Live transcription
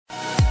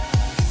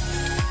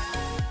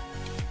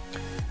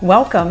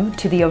Welcome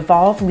to the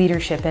Evolve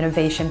Leadership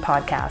Innovation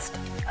Podcast,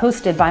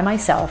 hosted by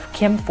myself,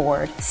 Kim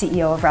Ford,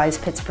 CEO of Rise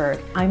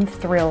Pittsburgh. I'm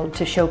thrilled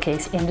to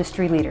showcase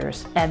industry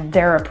leaders and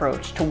their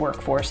approach to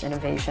workforce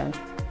innovation.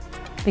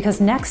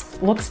 Because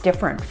next looks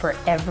different for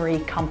every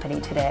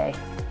company today.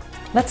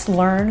 Let's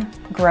learn,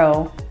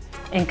 grow,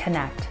 and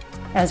connect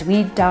as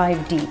we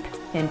dive deep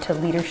into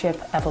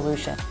leadership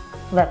evolution.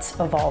 Let's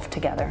evolve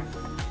together.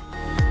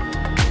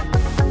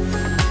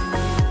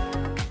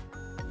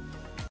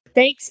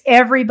 Thanks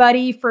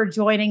everybody for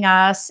joining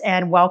us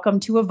and welcome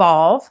to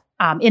Evolve.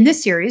 In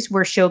this series,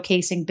 we're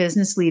showcasing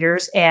business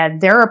leaders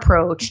and their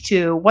approach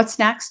to what's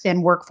next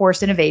in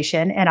workforce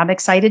innovation. And I'm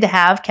excited to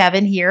have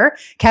Kevin here.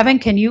 Kevin,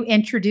 can you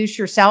introduce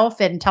yourself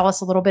and tell us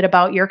a little bit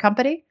about your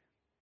company?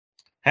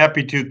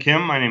 Happy to,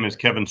 Kim. My name is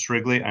Kevin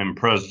Srigley. I'm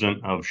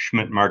president of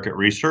Schmidt Market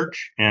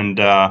Research, and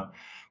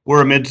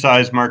we're a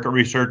mid-sized market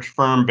research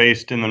firm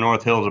based in the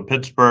North Hills of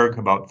Pittsburgh,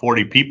 about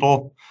 40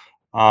 people.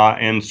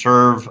 And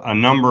serve a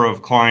number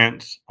of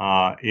clients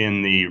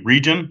in the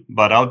region,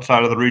 but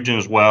outside of the region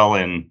as well,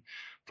 in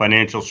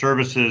financial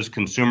services,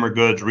 consumer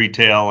goods,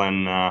 retail,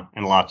 and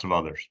lots of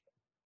others.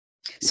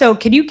 So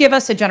can you give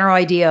us a general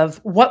idea of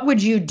what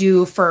would you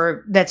do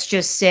for, let's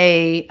just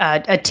say,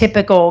 a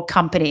typical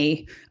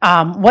company?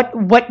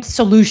 What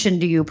solution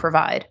do you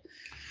provide?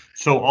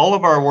 So all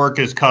of our work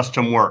is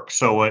custom work.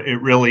 So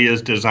it really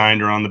is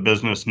designed around the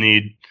business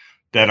need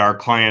that our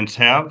clients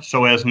have.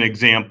 So as an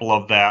example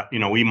of that,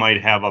 we might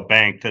have a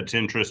bank that's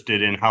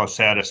interested in how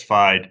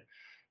satisfied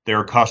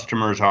their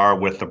customers are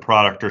with the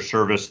product or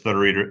service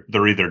that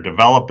they're either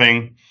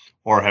developing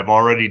or have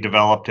already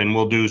developed. And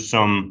we'll do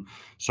some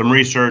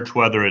research,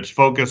 whether it's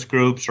focus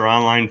groups or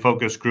online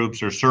focus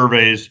groups or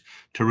surveys,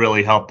 to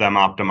really help them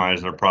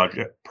optimize their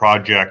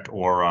project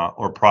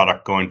or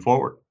product going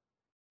forward.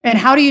 And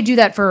how do you do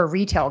that for a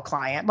retail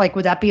client? Like,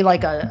 would that be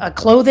like a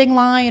clothing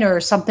line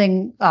or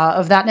something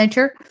of that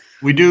nature?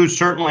 We do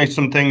certainly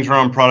some things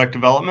around product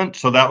development,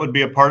 so that would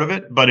be a part of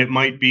it, but it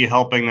might be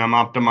helping them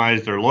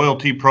optimize their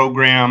loyalty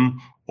program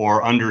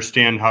or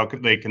understand how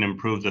they can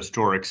improve the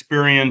store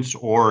experience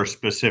or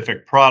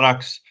specific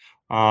products,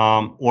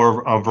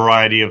 or a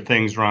variety of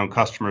things around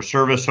customer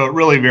service. So it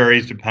really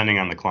varies depending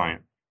on the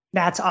client.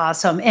 That's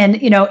awesome. And,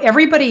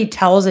 everybody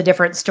tells a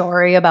different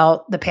story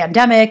about the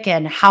pandemic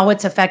and how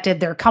it's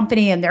affected their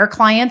company and their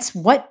clients.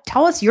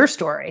 Tell us your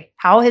story.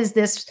 How has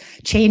this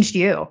changed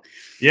you?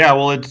 Yeah,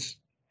 well,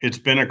 it's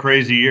been a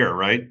crazy year,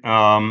 right?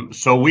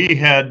 So we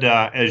had,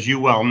 as you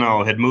well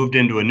know, had moved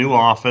into a new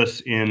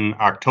office in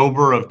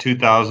October of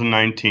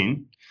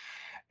 2019.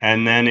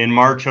 And then in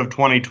March of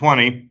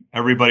 2020,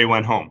 everybody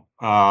went home.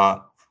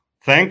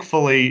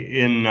 Thankfully,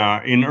 in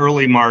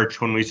early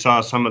March, when we saw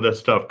some of this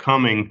stuff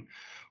coming,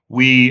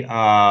 we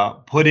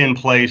put in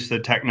place the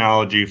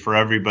technology for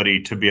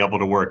everybody to be able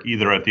to work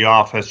either at the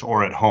office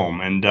or at home,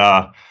 and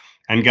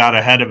got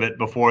ahead of it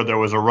before there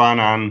was a run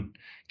on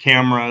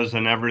cameras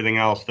and everything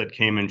else that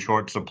came in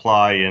short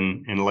supply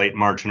in late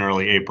March and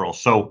early April.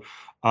 So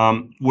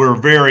we're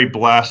very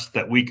blessed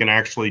that we can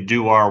actually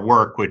do our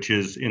work, which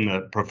is in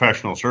the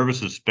professional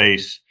services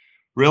space,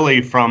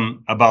 really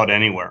from about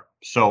anywhere.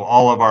 So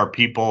all of our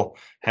people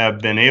have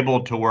been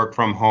able to work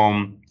from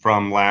home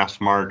from last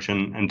March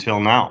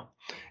until now.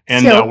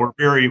 And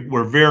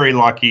we're very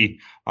lucky.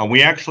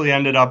 We actually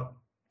ended up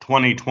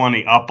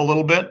 2020 up a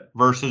little bit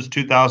versus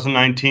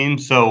 2019.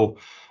 So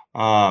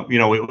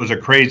it was a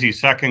crazy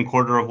second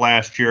quarter of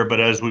last year,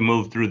 but as we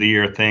moved through the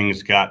year,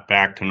 things got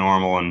back to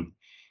normal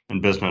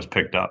and business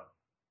picked up.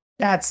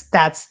 That's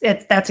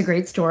a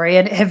great story.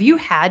 And have you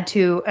had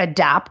to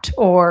adapt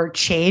or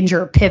change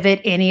or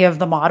pivot any of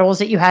the models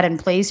that you had in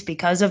place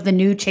because of the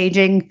new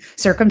changing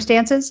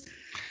circumstances?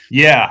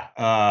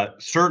 Yeah,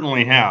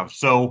 certainly have.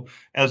 So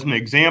as an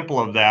example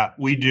of that,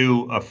 we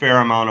do a fair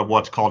amount of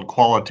what's called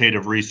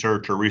qualitative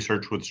research or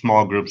research with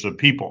small groups of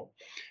people.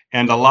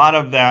 And a lot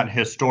of that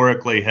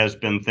historically has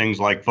been things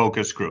like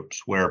focus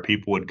groups, where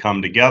people would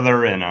come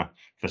together in a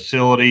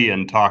facility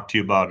and talk to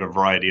you about a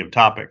variety of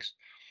topics.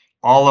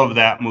 All of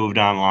that moved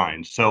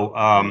online.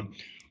 So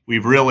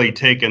we've really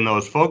taken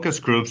those focus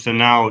groups and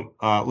now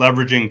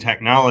leveraging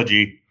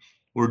technology,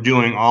 we're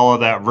doing all of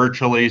that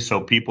virtually.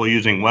 So people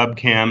using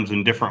webcams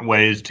in different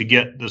ways to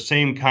get the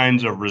same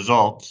kinds of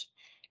results,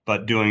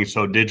 but doing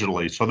so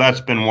digitally. So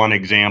that's been one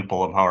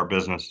example of how our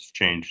business has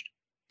changed.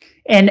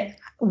 And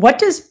what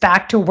does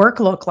back to work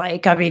look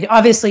like? I mean,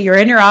 obviously you're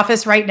in your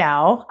office right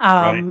now.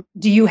 Right.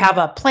 Do you have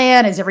a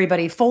plan? Is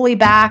everybody fully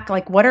back?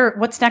 Like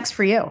what's next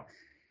for you?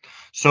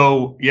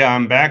 So yeah,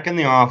 I'm back in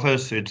the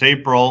office. It's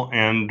April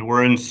and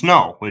we're in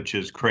snow, which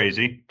is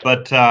crazy.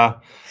 But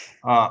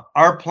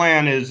our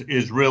plan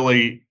is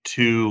really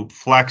to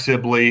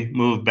flexibly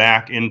move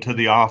back into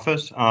the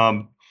office.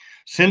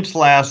 Since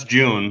last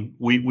June,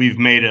 we've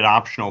made it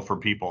optional for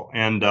people.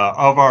 And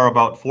of our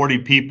about 40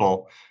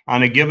 people,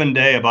 on a given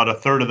day, about a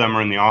third of them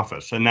are in the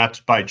office. And that's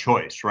by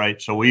choice,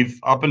 right? So we've,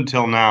 up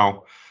until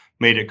now,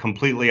 made it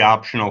completely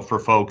optional for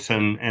folks.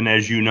 And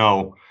as you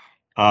know,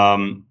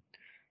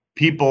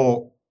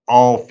 people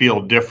all feel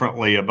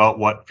differently about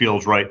what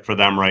feels right for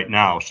them right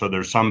now. So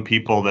there's some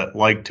people that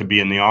like to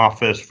be in the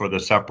office for the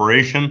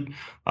separation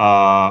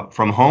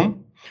from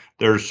home.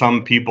 There's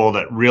some people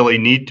that really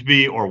need to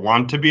be or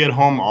want to be at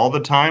home all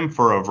the time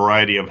for a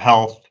variety of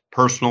health,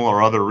 personal,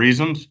 or other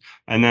reasons.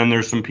 And then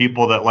there's some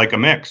people that like a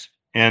mix.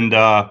 And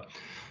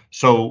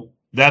so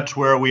that's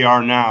where we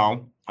are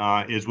now,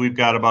 is we've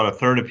got about a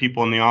third of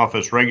people in the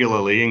office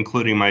regularly,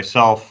 including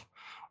myself,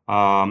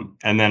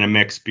 and then a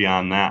mix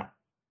beyond that.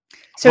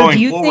 So do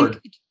you think,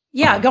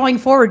 going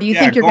forward, do you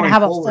think you're going to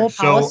have a full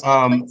policy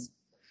in place?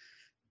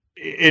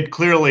 It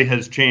clearly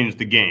has changed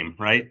the game,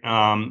 right?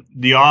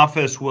 The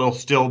office will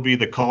still be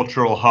the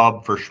cultural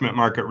hub for Schmidt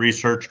Market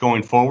Research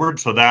going forward,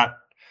 so that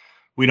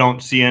we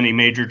don't see any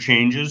major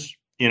changes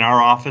in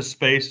our office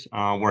space.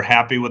 We're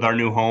happy with our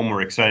new home.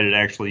 We're excited to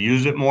actually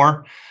use it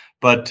more,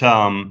 but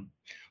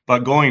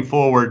going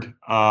forward,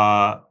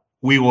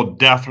 we will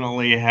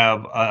definitely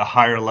have a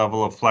higher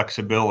level of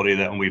flexibility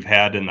than we've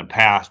had in the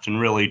past, and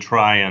really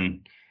try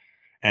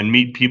and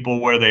meet people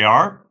where they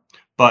are,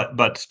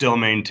 but still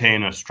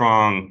maintain a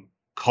strong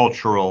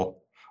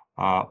cultural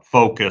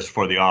focus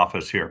for the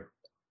office here.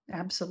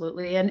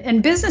 Absolutely.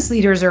 And business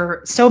leaders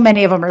so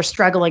many of them are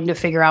struggling to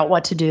figure out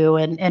what to do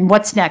and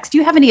what's next. Do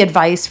you have any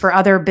advice for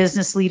other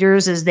business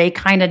leaders as they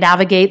kind of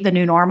navigate the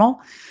new normal?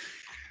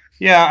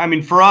 Yeah, I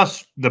mean, for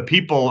us, the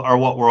people are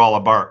what we're all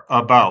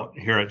about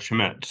here at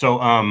Schmidt. So,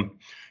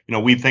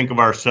 we think of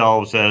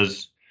ourselves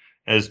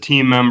as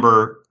team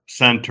member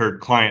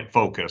centered, client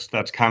focused.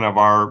 That's kind of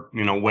our,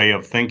 way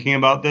of thinking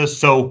about this.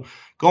 So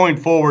going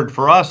forward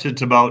for us,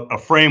 it's about a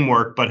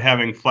framework, but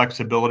having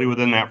flexibility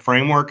within that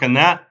framework. And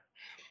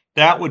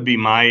that would be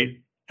my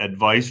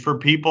advice for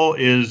people,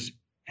 is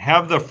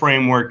have the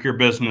framework your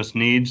business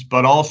needs,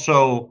 but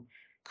also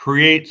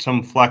create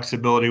some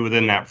flexibility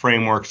within that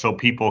framework so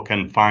people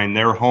can find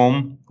their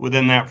home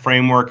within that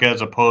framework,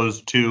 as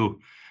opposed to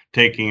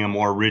taking a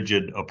more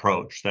rigid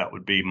approach. That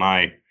would be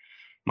my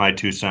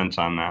 2 cents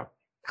on that.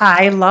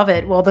 I love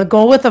it. Well, the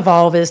goal with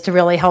Evolve is to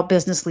really help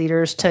business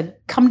leaders to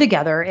come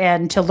together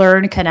and to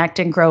learn, connect,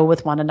 and grow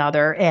with one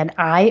another. And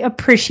I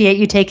appreciate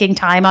you taking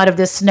time out of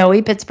this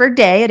snowy Pittsburgh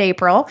day in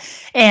April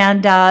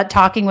and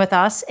talking with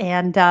us,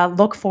 and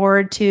look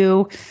forward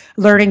to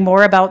learning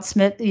more about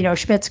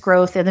Schmidt's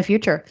growth in the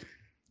future.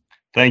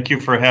 Thank you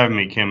for having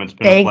me, Kim. It's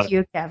been a pleasure. Thank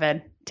you,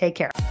 Kevin. Take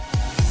care.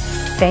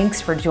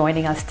 Thanks for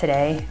joining us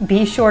today.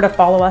 Be sure to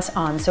follow us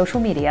on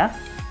social media,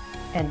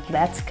 and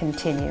let's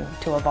continue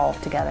to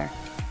evolve together.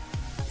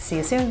 See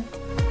you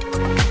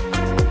soon.